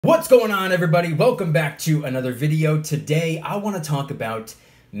What's going on, everybody? Welcome back to another video. Today I want to talk about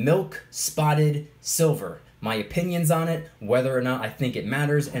milk spotted silver, my opinions on it, whether or not I think it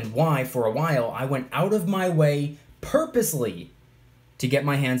matters, and why for a while I went out of my way purposely to get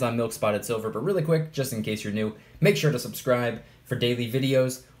my hands on milk spotted silver. But really quick, just in case you're new, make sure to subscribe for daily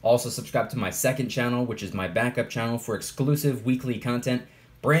videos. Also subscribe to my second channel, which is my backup channel for exclusive weekly content.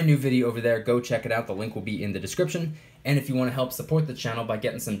 Brand new video over there. Go check it out. The link will be in the description. And if you want to help support the channel by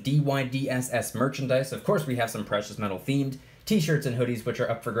getting some DYDSS merchandise, of course we have some precious metal themed t-shirts and hoodies which are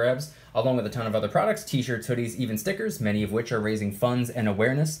up for grabs, along with a ton of other products, t-shirts, hoodies, even stickers, many of which are raising funds and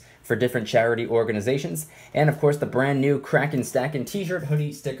awareness for different charity organizations. And of course the brand new Kraken Stackin' t-shirt,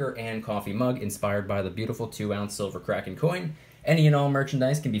 hoodie, sticker, and coffee mug inspired by the beautiful 2-ounce silver Kraken coin. Any and all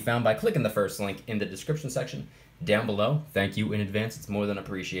merchandise can be found by clicking the first link in the description section down below. Thank you in advance, it's more than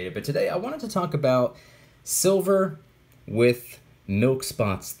appreciated. But today I wanted to talk about silver with milk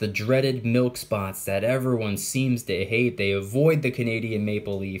spots, the dreaded milk spots that everyone seems to hate. They avoid the Canadian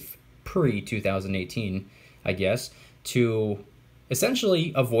maple leaf pre-2018, I guess, to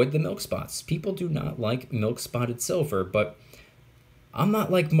essentially avoid the milk spots. People do not like milk spotted silver, but I'm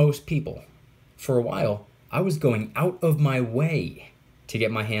not like most people. For a while, I was going out of my way to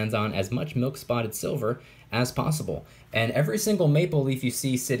get my hands on as much milk spotted silver as possible. And every single maple leaf you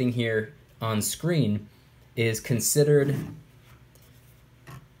see sitting here on screen is considered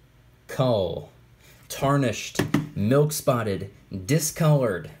cull, tarnished, milk spotted,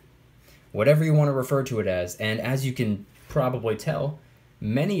 discolored, whatever you want to refer to it as. And as you can probably tell,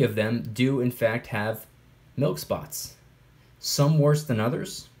 many of them do in fact have milk spots. Some worse than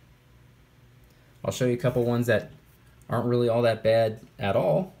others. I'll show you a couple ones that aren't really all that bad at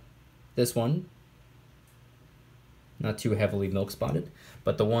all. This one, not too heavily milk spotted,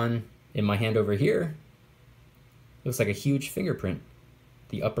 but the one in my hand over here looks like a huge fingerprint,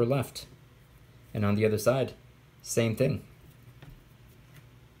 the upper left. And on the other side, same thing.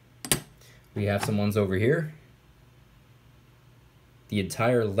 We have some ones over here. The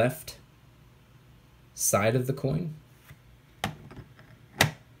entire left side of the coin.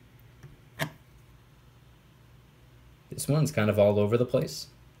 This one's kind of all over the place.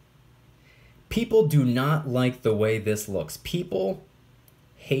 People do not like the way this looks. People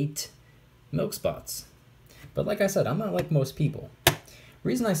hate milk spots. But like I said, I'm not like most people. The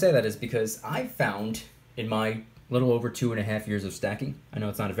reason I say that is because I've found in my little over 2.5 years of stacking, I know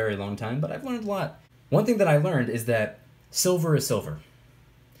it's not a very long time, but I've learned a lot. One thing that I learned is that silver is silver.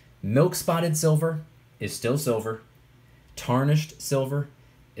 Milk spotted silver is still silver. Tarnished silver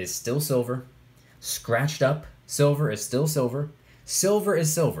is still silver. Scratched up silver is still silver. Silver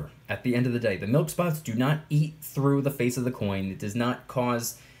is silver at the end of the day. The milk spots do not eat through the face of the coin. It does not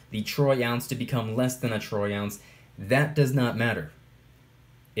cause the troy ounce to become less than a troy ounce. That does not matter.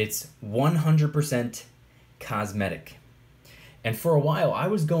 It's 100% cosmetic. And for a while, I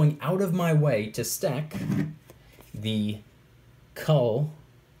was going out of my way to stack the cull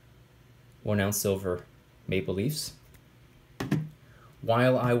 1-ounce silver maple leafs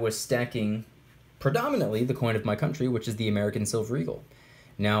while I was stacking predominantly the coin of my country, which is the American Silver Eagle.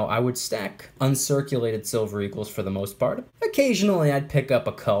 Now, I would stack uncirculated silver eagles for the most part. Occasionally, I'd pick up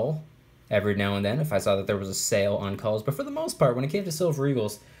a cull every now and then if I saw that there was a sale on culls, but for the most part, when it came to silver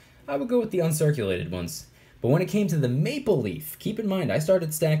eagles, I would go with the uncirculated ones. But when it came to the maple leaf, keep in mind, I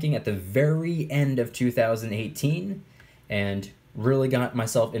started stacking at the very end of 2018 and really got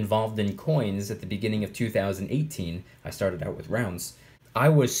myself involved in coins at the beginning of 2018. I started out with rounds. I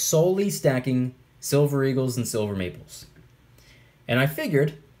was solely stacking silver eagles and silver maples. And I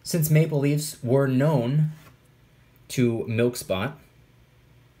figured, since maple leaves were known to milk spot,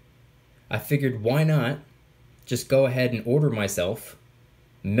 I figured why not just go ahead and order myself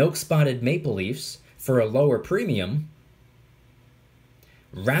milk spotted maple leaves for a lower premium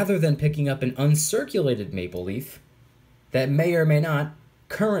rather than picking up an uncirculated maple leaf that may or may not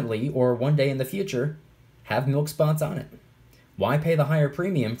currently or one day in the future have milk spots on it. Why pay the higher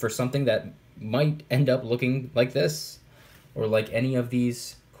premium for something that might end up looking like this? Or like any of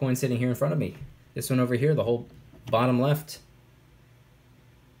these coins sitting here in front of me. This one over here, the whole bottom left.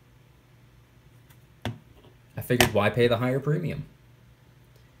 I figured why pay the higher premium?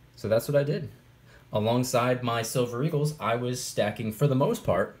 So that's what I did. Alongside my silver eagles, I was stacking, for the most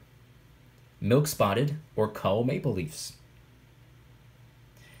part, milk spotted or cull maple leafs.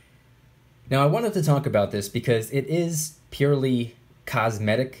 Now I wanted to talk about this because it is purely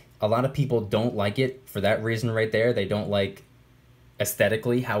cosmetic. A lot of people don't like it for that reason right there. They don't like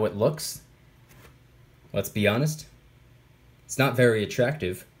aesthetically how it looks. Let's be honest. It's not very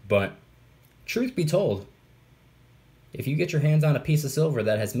attractive, but truth be told, if you get your hands on a piece of silver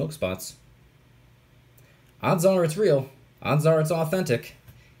that has milk spots, odds are it's real. Odds are it's authentic.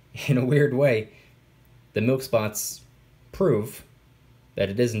 In a weird way, the milk spots prove that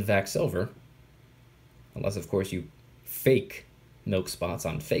it is in fact silver. Unless, of course, you fake milk spots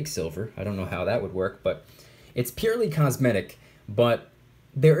on fake silver. I don't know how that would work, but it's purely cosmetic. But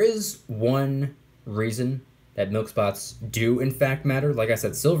there is one reason that milk spots do in fact matter. Like I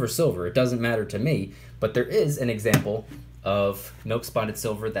said, silver, it doesn't matter to me, but there is an example of milk spotted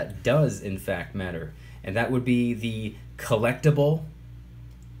silver that does in fact matter. And that would be the collectible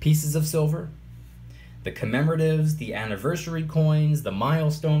pieces of silver, the commemoratives, the anniversary coins, the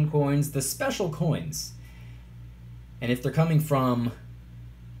milestone coins, the special coins. And if they're coming from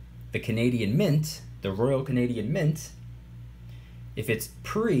the Canadian Mint, the Royal Canadian Mint, if it's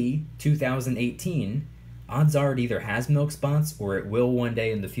pre-2018, odds are it either has milk spots or it will one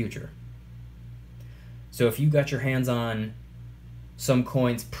day in the future. So if you got your hands on some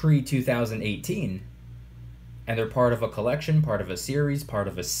coins pre-2018, and they're part of a collection, part of a series, part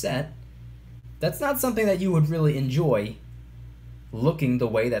of a set, that's not something that you would really enjoy looking the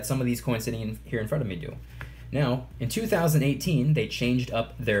way that some of these coins sitting here in front of me do. Now, in 2018, they changed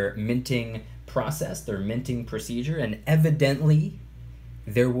up their minting process, their minting procedure, and evidently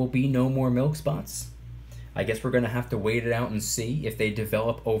there will be no more milk spots. I guess we're going to have to wait it out and see if they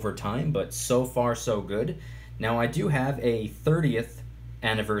develop over time, but so far so good. Now, I do have a 30th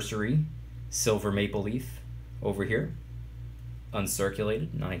anniversary silver maple leaf over here,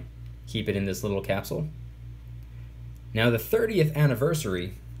 uncirculated, and I keep it in this little capsule. Now, the 30th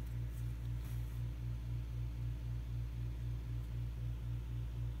anniversary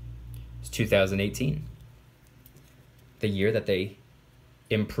is 2018, the year that they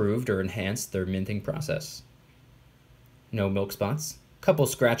improved or enhanced their minting process. No milk spots, couple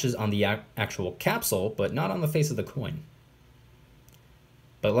scratches on the actual capsule, but not on the face of the coin.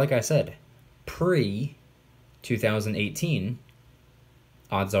 But like I said, pre-2018,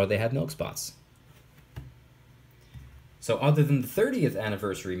 odds are they have milk spots. So other than the 30th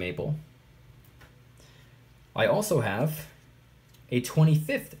anniversary maple, I also have a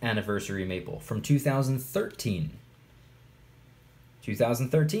 25th anniversary maple from 2013.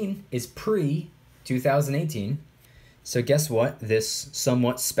 2013 is pre-2018, so guess what this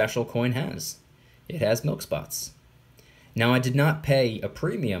somewhat special coin has? It has milk spots. Now, I did not pay a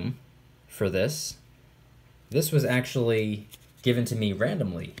premium for this. This was actually given to me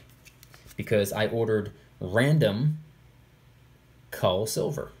randomly because I ordered random cull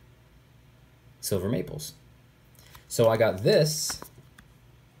silver maples. So I got this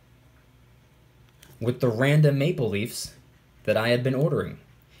with the random maple leaves that I had been ordering.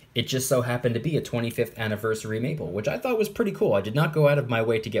 It just so happened to be a 25th anniversary maple, which I thought was pretty cool. I did not go out of my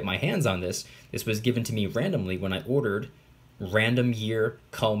way to get my hands on this. This was given to me randomly when I ordered random year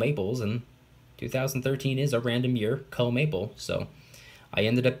cull maples, and 2013 is a random year cull maple, so I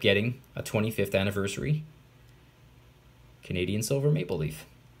ended up getting a 25th anniversary Canadian silver maple leaf,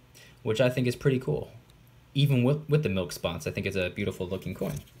 which I think is pretty cool. Even with the milk spots, I think it's a beautiful looking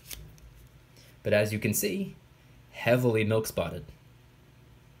coin. But as you can see, heavily milk spotted.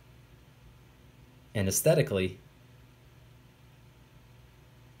 And aesthetically,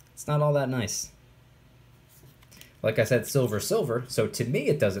 it's not all that nice. Like I said, silver, so to me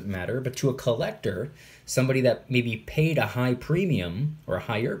it doesn't matter, but to a collector, somebody that maybe paid a high premium or a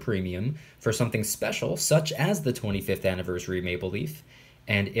higher premium for something special, such as the 25th anniversary maple leaf,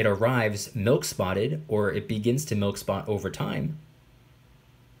 and it arrives milk spotted or it begins to milk spot over time,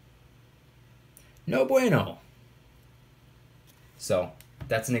 no bueno. So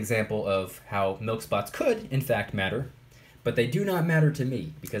that's an example of how milk spots could, in fact, matter, but they do not matter to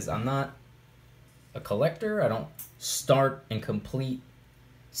me because I'm not a collector. I don't start and complete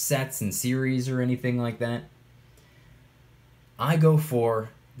sets and series or anything like that. I go for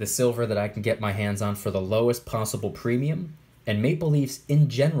the silver that I can get my hands on for the lowest possible premium, and maple leafs in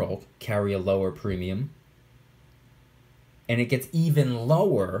general carry a lower premium, and it gets even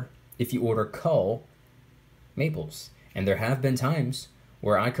lower if you order cull maples. And there have been times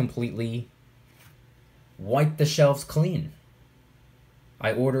where I completely wiped the shelves clean.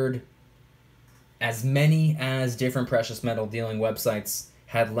 I ordered as many as different precious metal dealing websites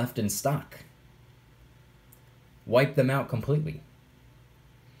had left in stock. Wiped them out completely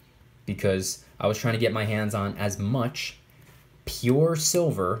because I was trying to get my hands on as much pure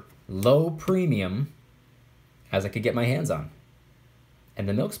silver, low premium as I could get my hands on. And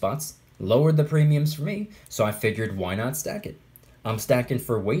the milk spots lowered the premiums for me, so I figured why not stack it? I'm stacking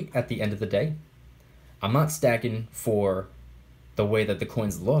for weight at the end of the day. I'm not stacking for the way that the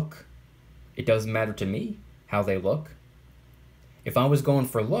coins look. It doesn't matter to me how they look. If I was going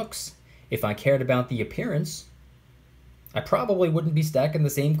for looks, if I cared about the appearance, I probably wouldn't be stacking the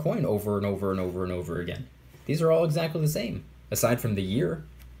same coin over and over and over and over again. These are all exactly the same, aside from the year.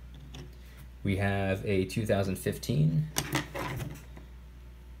 We have a 2015,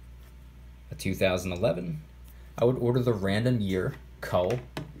 a 2011. I would order the random year cull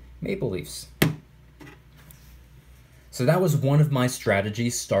Maple Leafs. So that was one of my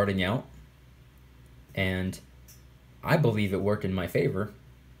strategies starting out, and I believe it worked in my favor.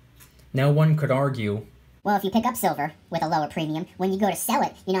 Now one could argue, well, if you pick up silver with a lower premium, when you go to sell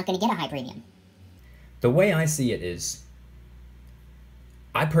it, you're not going to get a high premium. The way I see it is,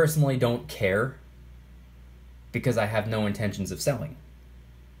 I personally don't care because I have no intentions of selling.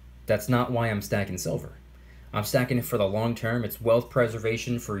 That's not why I'm stacking silver. I'm stacking it for the long term. It's wealth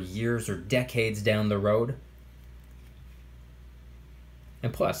preservation for years or decades down the road.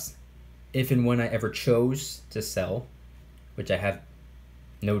 And plus, if and when I ever chose to sell, which I have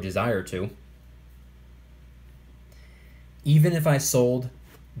no desire to, even if I sold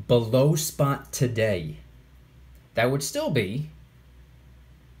below spot today, that would still be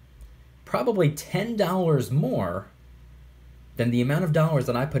probably $10 more than the amount of dollars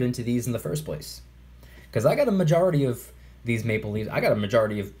that I put into these in the first place. Because I got a majority of these Maple Leafs, I got a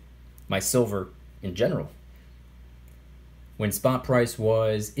majority of my silver in general, when spot price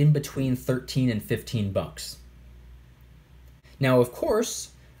was in between 13 and 15 bucks. Now, of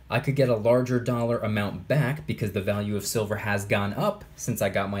course, I could get a larger dollar amount back because the value of silver has gone up since I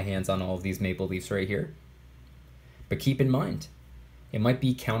got my hands on all of these Maple Leafs right here. But keep in mind, it might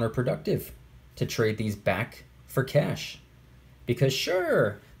be counterproductive to trade these back for cash. Because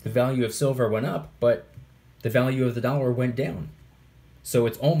sure, the value of silver went up, but the value of the dollar went down. So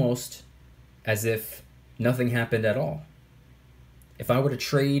it's almost as if nothing happened at all. If I were to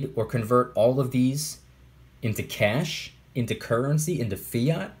trade or convert all of these into cash, into currency, into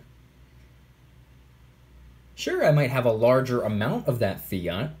fiat, sure, I might have a larger amount of that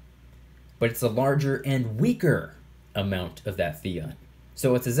fiat, but it's a larger and weaker amount of that fiat.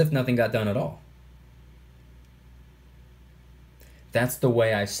 So it's as if nothing got done at all. That's the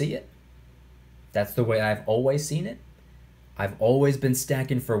way I see it. That's the way I've always seen it. I've always been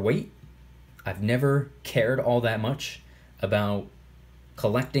stacking for weight. I've never cared all that much about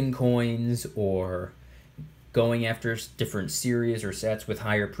collecting coins or going after different series or sets with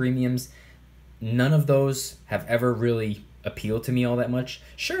higher premiums. None of those have ever really appealed to me all that much.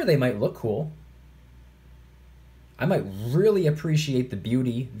 Sure, they might look cool. I might really appreciate the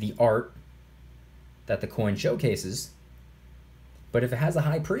beauty, the art that the coin showcases. But if it has a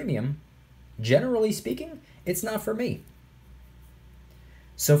high premium, generally speaking, it's not for me.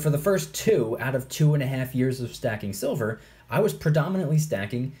 So for the first 2 out of 2.5 years of stacking silver, I was predominantly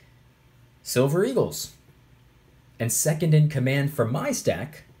stacking Silver Eagles. And second in command for my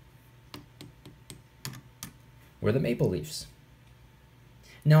stack were the Maple Leafs.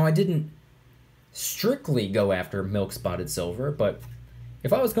 Now, I didn't strictly go after milk spotted silver, but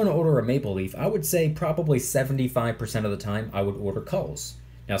if I was going to order a Maple Leaf, I would say probably 75% of the time I would order culls.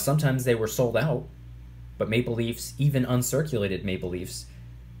 Now, sometimes they were sold out, but Maple Leafs, even uncirculated Maple Leafs,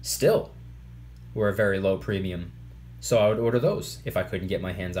 still were a very low premium. So I would order those if I couldn't get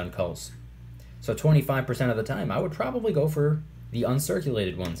my hands on culls. So 25% of the time, I would probably go for the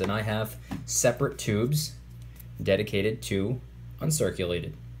uncirculated ones, and I have separate tubes dedicated to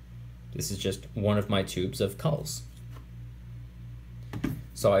uncirculated. This is just one of my tubes of culls.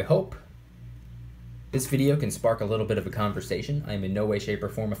 So I hope this video can spark a little bit of a conversation. I am in no way, shape, or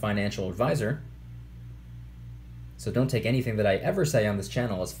form a financial advisor. So don't take anything that I ever say on this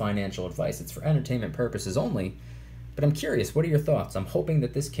channel as financial advice. It's for entertainment purposes only. But I'm curious, what are your thoughts? I'm hoping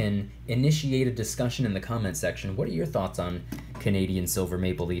that this can initiate a discussion in the comment section. What are your thoughts on Canadian silver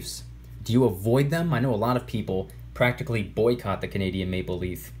Maple Leafs? Do you avoid them? I know a lot of people practically boycott the Canadian Maple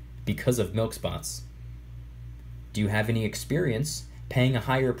Leaf because of milk spots. Do you have any experience paying a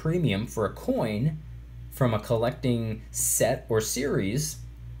higher premium for a coin from a collecting set or series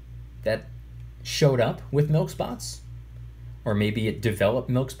that showed up with milk spots? Or maybe it developed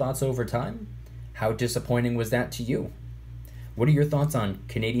milk spots over time? How disappointing was that to you? What are your thoughts on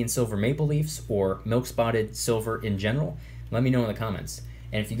Canadian silver Maple Leafs or milk spotted silver in general? Let me know in the comments.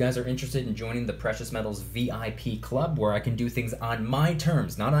 And if you guys are interested in joining the Precious Metals VIP Club, where I can do things on my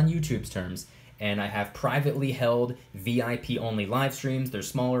terms, not on YouTube's terms, and I have privately held VIP-only live streams. They're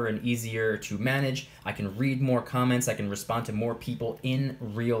smaller and easier to manage. I can read more comments. I can respond to more people in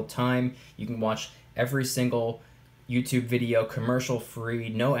real time. You can watch every single YouTube video commercial-free,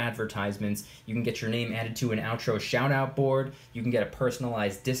 no advertisements. You can get your name added to an outro shout-out board. You can get a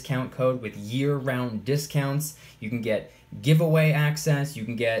personalized discount code with year-round discounts. You can get giveaway access. You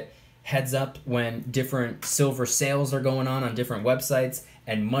can get heads up when different silver sales are going on different websites,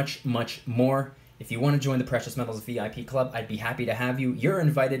 and much, much more. If you want to join the Precious Metals VIP Club, I'd be happy to have you. You're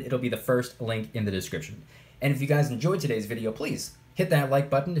invited. It'll be the first link in the description. And if you guys enjoyed today's video, please hit that like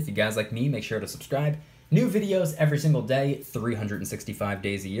button. If you guys like me, make sure to subscribe. New videos every single day, 365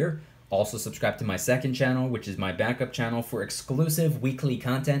 days a year. Also subscribe to my second channel, which is my backup channel for exclusive weekly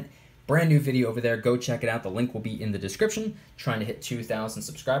content. Brand new video over there. Go check it out. The link will be in the description. Trying to hit 2,000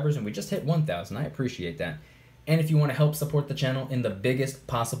 subscribers, and we just hit 1,000. I appreciate that. And if you want to help support the channel in the biggest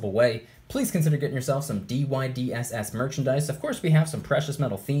possible way, please consider getting yourself some DYDSS merchandise. Of course, we have some precious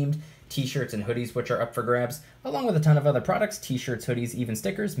metal themed t-shirts and hoodies, which are up for grabs, along with a ton of other products, t-shirts, hoodies, even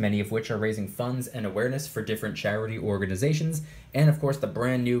stickers, many of which are raising funds and awareness for different charity organizations. And of course, the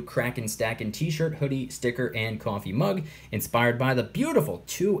brand new Kraken Stackin' t-shirt, hoodie, sticker, and coffee mug, inspired by the beautiful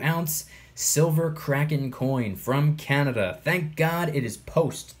 2-ounce silver Kraken coin from Canada. Thank God it is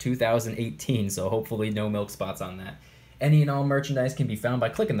post 2018, so hopefully no milk spots on that. Any and all merchandise can be found by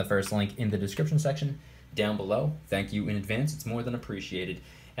clicking the first link in the description section down below. Thank you in advance. It's more than appreciated.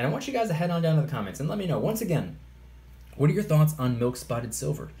 And I want you guys to head on down to the comments and let me know, once again, what are your thoughts on milk spotted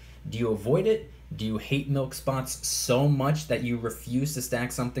silver? Do you avoid it? Do you hate milk spots so much that you refuse to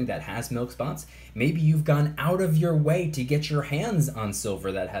stack something that has milk spots? Maybe you've gone out of your way to get your hands on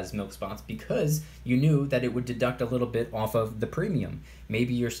silver that has milk spots because you knew that it would deduct a little bit off of the premium.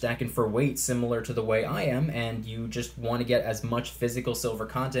 Maybe you're stacking for weight similar to the way I am, and you just want to get as much physical silver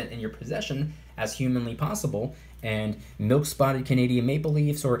content in your possession as humanly possible, and milk spotted Canadian maple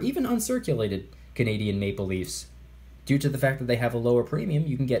leafs or even uncirculated Canadian maple leafs, due to the fact that they have a lower premium,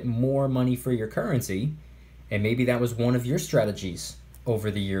 you can get more money for your currency, and maybe that was one of your strategies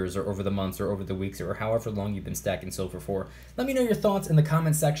over the years or over the months or over the weeks or however long you've been stacking silver for. Let me know your thoughts in the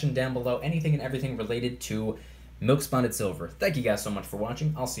comment section down below, anything and everything related to milk spotted silver. Thank you guys so much for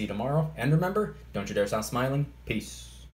watching. I'll see you tomorrow, and remember, don't you dare stop smiling. Peace.